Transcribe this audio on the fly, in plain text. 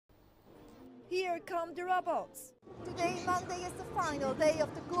Here come the robots. Today, Monday, is the final day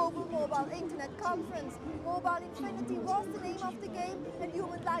of the Global Mobile Internet Conference. Mobile Infinity was the name of the game, and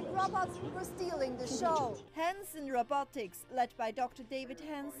human-like robots were stealing the show. Hansen Robotics, led by Dr. David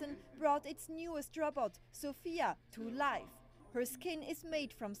Hansen, brought its newest robot, Sophia, to life. Her skin is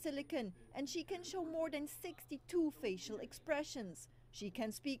made from silicon, and she can show more than 62 facial expressions. She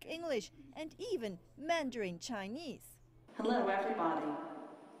can speak English and even Mandarin Chinese. Hello, everybody.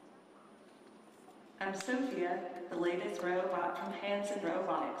 I'm Sophia, the latest robot from Hansen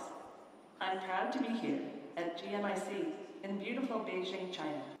Robotics. I'm proud to be here at GMIC in beautiful Beijing,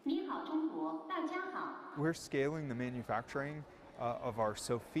 China. We're scaling the manufacturing of our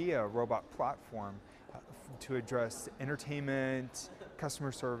Sophia robot platform to address entertainment,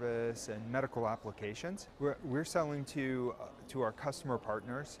 customer service, and medical applications. We're selling to our customer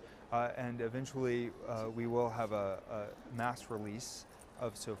partners, and eventually we will have a mass release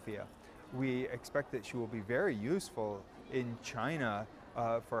of Sophia. We expect that she will be very useful in China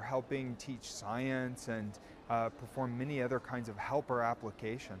for helping teach science and perform many other kinds of helper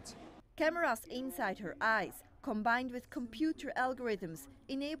applications. Cameras inside her eyes, combined with computer algorithms,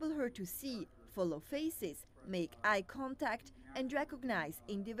 enable her to see, follow faces, make eye contact and recognize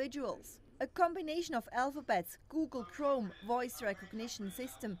individuals. A combination of alphabets, Google Chrome, voice recognition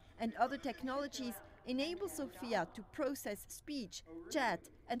system and other technologies enable Sophia to process speech, chat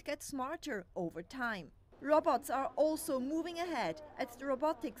and get smarter over time. Robots are also moving ahead at the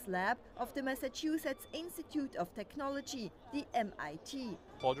robotics lab of the Massachusetts Institute of Technology, the MIT.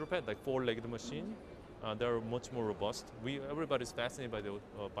 Quadruped, like four-legged machine, they're much more robust. Everybody's fascinated by the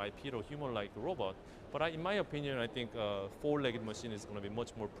bipedal human-like robot, but in my opinion, I think four-legged machine is going to be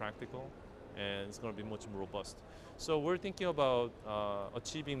much more practical and it's going to be much more robust. So we're thinking about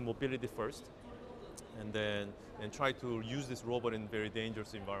achieving mobility first, and try to use this robot in very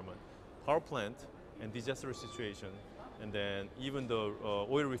dangerous environment, power plant and disaster situation, and then even the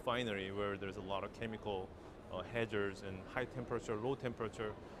oil refinery where there's a lot of chemical hazards and high temperature, low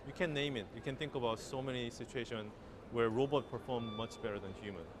temperature. You can name it. You can think about so many situations where robots perform much better than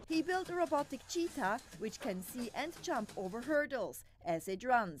human. He built a robotic cheetah which can see and jump over hurdles as it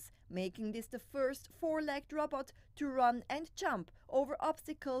runs, making this the first four-legged robot to run and jump over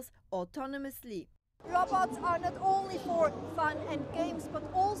obstacles autonomously. Robots are not only for fun and games, but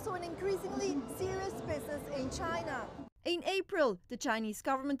also an increasingly serious business in China. In April, the Chinese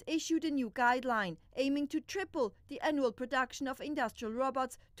government issued a new guideline aiming to triple the annual production of industrial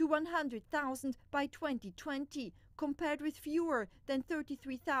robots to 100,000 by 2020, compared with fewer than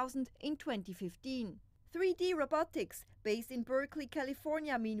 33,000 in 2015. 3D Robotics, based in Berkeley,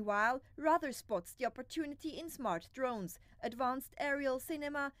 California, meanwhile, rather spots the opportunity in smart drones, advanced aerial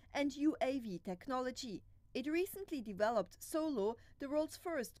cinema and UAV technology. It recently developed Solo, the world's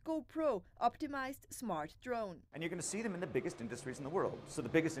first GoPro optimized smart drone. And you're going to see them in the biggest industries in the world. So the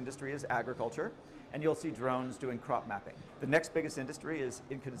biggest industry is agriculture, and you'll see drones doing crop mapping. The next biggest industry is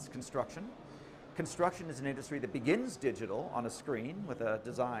construction. Construction is an industry that begins digital on a screen with a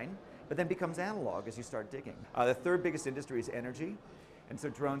design, but then becomes analog as you start digging. The third biggest industry is energy, and so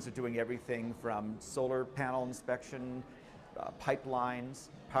drones are doing everything from solar panel inspection, pipelines,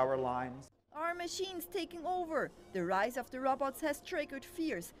 power lines. Are machines taking over? The rise of the robots has triggered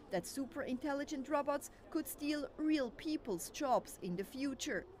fears that super intelligent robots could steal real people's jobs in the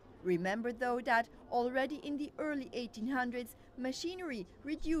future. Remember though that already in the early 1800s, machinery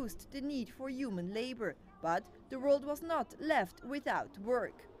reduced the need for human labor, but the world was not left without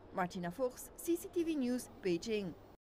work. Martina Fuchs, CCTV News, Beijing.